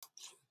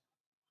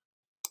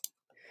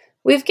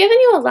We've given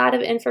you a lot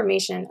of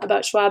information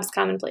about Schwab's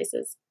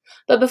commonplaces,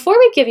 but before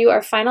we give you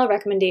our final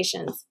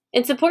recommendations,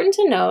 it's important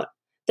to note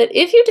that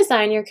if you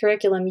design your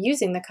curriculum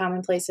using the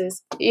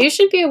commonplaces, you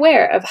should be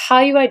aware of how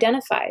you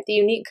identify the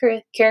unique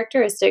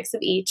characteristics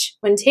of each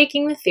when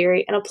taking the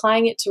theory and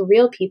applying it to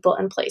real people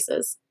and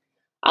places.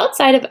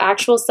 Outside of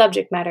actual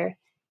subject matter,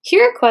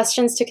 here are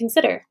questions to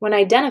consider when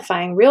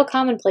identifying real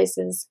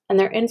commonplaces and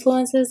their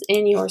influences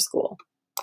in your school.